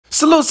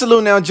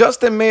Salute now.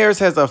 Justin Mayers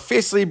has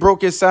officially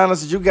broke his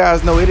silence. As you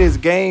guys know, it is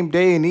game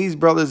day, and these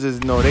brothers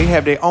they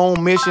have their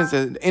own missions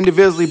and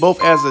individually,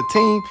 both as a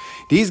team.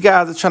 These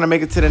guys are trying to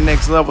make it to the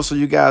next level, so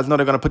you guys know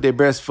they're going to put their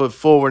best foot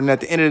forward. And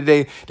at the end of the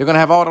day, they're going to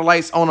have all the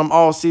lights on them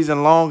all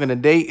season long, and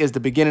today is the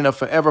beginning of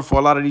forever for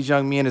a lot of these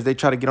young men as they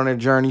try to get on their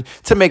journey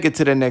to make it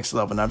to the next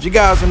level. Now, if you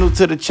guys are new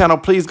to the channel,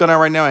 please go down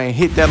right now and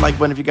hit that like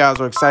button if you guys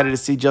are excited to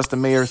see Justin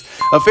Mayers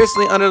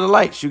officially under the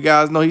lights. You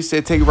guys know he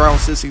said take round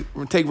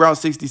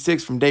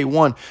 66 from day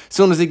one. As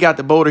soon as he got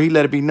the boulder, he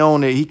let it be known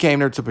that he came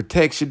there to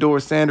protect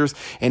Shedeur Sanders,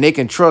 and they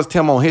can trust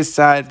him on his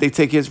side. If they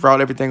take his route,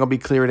 everything will be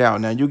cleared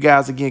out. Now, you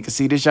guys, again, can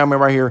see this young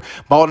man right here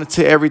bought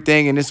into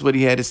everything, and this is what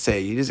he had to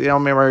say. This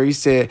young man right here, he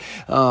said,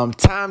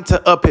 time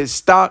to up his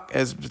stock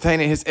as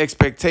pertaining his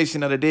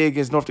expectation of the day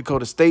against North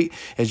Dakota State.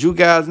 As you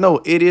guys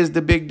know, it is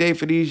the big day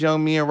for these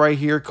young men right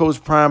here.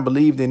 Coach Prime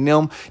believed in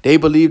them. They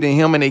believed in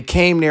him, and they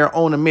came there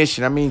on a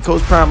mission. I mean,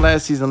 Coach Prime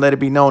last season let it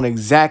be known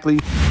exactly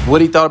what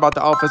he thought about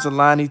the offensive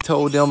line. He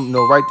told them,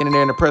 right then and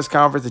there in the press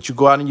conference that you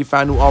go out and you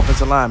find new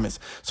offensive linemen.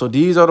 So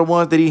these are the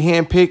ones that he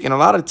handpicked. And a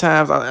lot of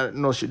times,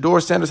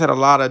 Shedeur Sanders had a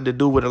lot to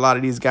do with a lot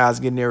of these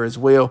guys getting there as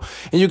well.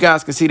 And you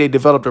guys can see they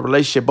developed a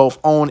relationship both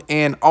on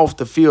and off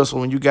the field. So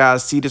when you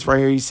guys see this right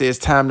here, he says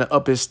time to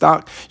up his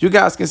stock. You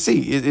guys can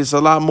see it's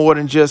a lot more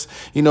than just,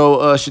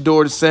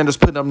 Shedeur Sanders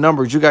putting up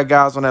numbers. You got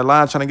guys on that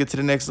line trying to get to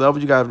the next level.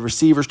 You got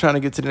receivers trying to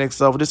get to the next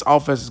level. This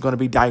offense is going to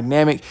be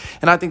dynamic.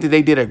 And I think that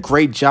they did a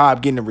great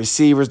job getting the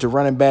receivers, the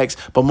running backs,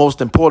 but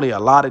most importantly, a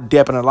lot of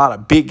depth and a lot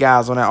of big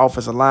guys on that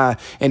offensive line.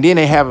 And then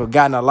they have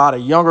gotten a lot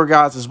of younger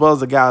guys as well as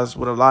the guys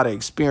with a lot of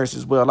experience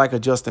as well, like a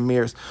Justin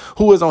Mayers,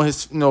 who is on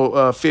his, who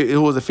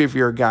was a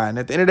fifth-year guy. And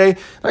at the end of the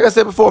day, like I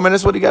said before, man,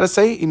 that's what he got to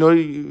say.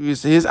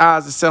 His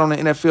eyes are set on the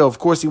NFL. Of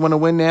course, he want to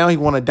win now. He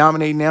want to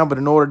dominate now. But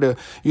in order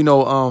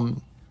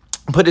to,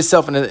 put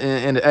himself in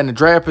a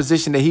draft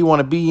position that he want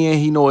to be in,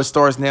 he know it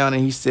starts now, and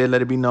he said,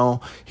 let it be known,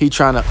 he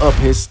trying to up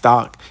his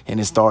stock, and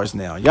it starts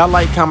now. Y'all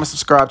like, comment,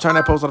 subscribe, turn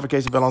that post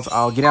notification bell on.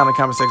 I'll get down in the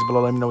comment section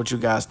below. Let me know what you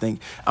guys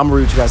think. I'm going to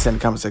read what you guys say in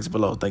the comment section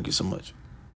below. Thank you so much.